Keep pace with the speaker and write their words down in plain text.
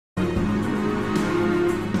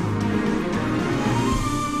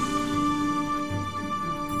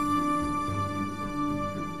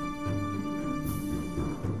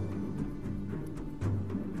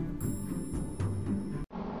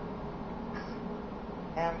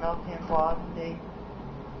and melting velocity.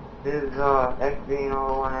 This is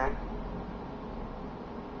X-1X.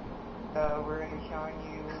 We're going to be showing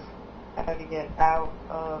you how to get out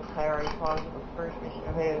of Tayari Plaza, the first mission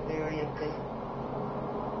of odst.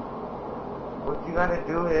 What you gotta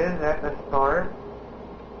do is, at the start,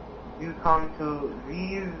 you come to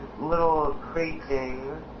these little crate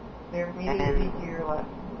things. They're immediately to your left.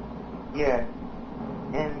 Yeah.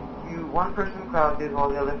 And one person crouches while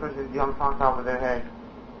the other person jumps on top of their head.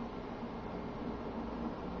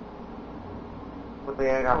 But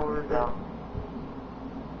I got this out.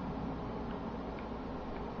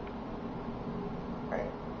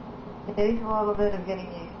 Alright. It takes a little bit of getting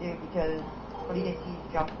used to because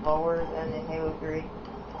odst jumps lower than in Halo 3.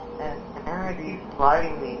 And it keeps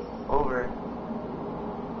sliding me over.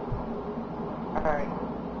 Alright.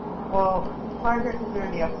 Well, Margaret's is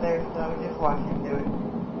already up there, so just watch him do it.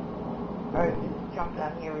 Alright, just jump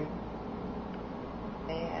down here.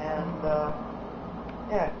 And,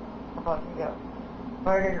 yeah, about to go.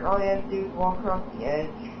 Margaret, all you have to do is walk across the edge.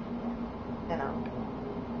 You know,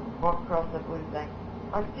 walk across the blue thing.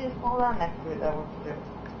 Or just fall down next to it, that works too.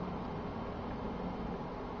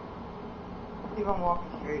 Keep on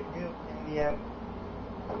walking straight, you'll soon be out.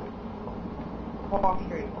 Walk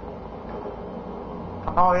straight.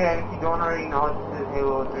 Oh yeah, if you don't already know, this is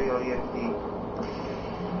Halo 3 odst.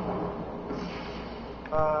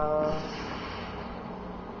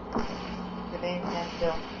 Good aim, stand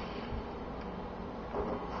still.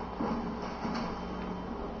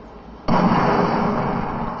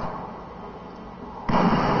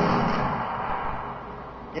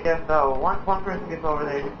 Yeah, so once one person gets over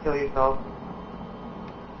there, just kill yourself.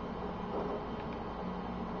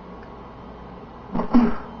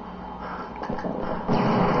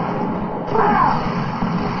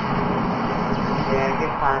 Yeah,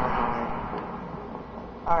 get time on it.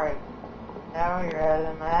 Alright, now you're at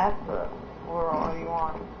the map, or all you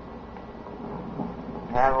want.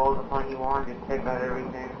 Have all the fun you want, just check out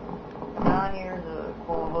everything. Down here's a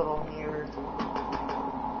cool little mirror.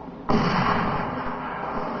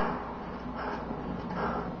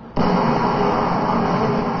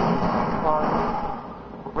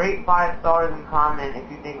 Rate 5 stars and comment if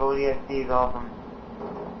you think odst is awesome.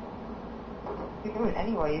 You can do it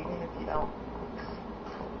anyway, even if you don't.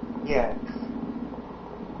 Yeah.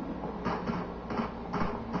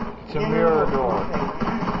 It's a mirror door.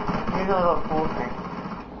 Here's a little cool thing.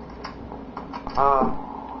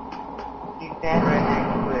 You stand right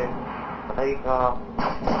next to it. Like, I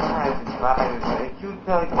don't know how to describe it, but it shoots,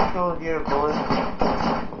 shows your bullets.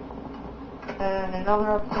 And another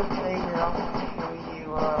episode today here, I'm going to show you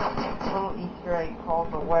a little Easter egg called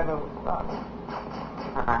the web of stuff.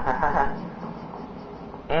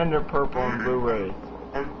 And they're purple and blue rays.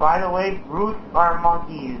 And by the way, brutes are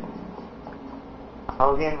monkeys.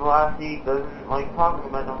 Again, Velocity doesn't like talking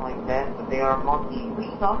about them like that, but they are monkeys.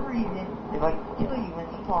 For some reason, they like to kill you when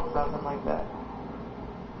you talk about them like that.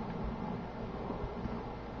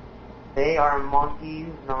 They are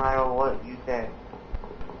monkeys no matter what you say.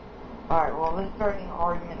 Alright, well, let's start an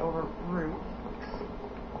argument over brutes.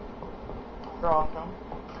 They're awesome.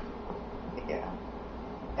 Yeah.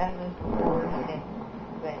 And this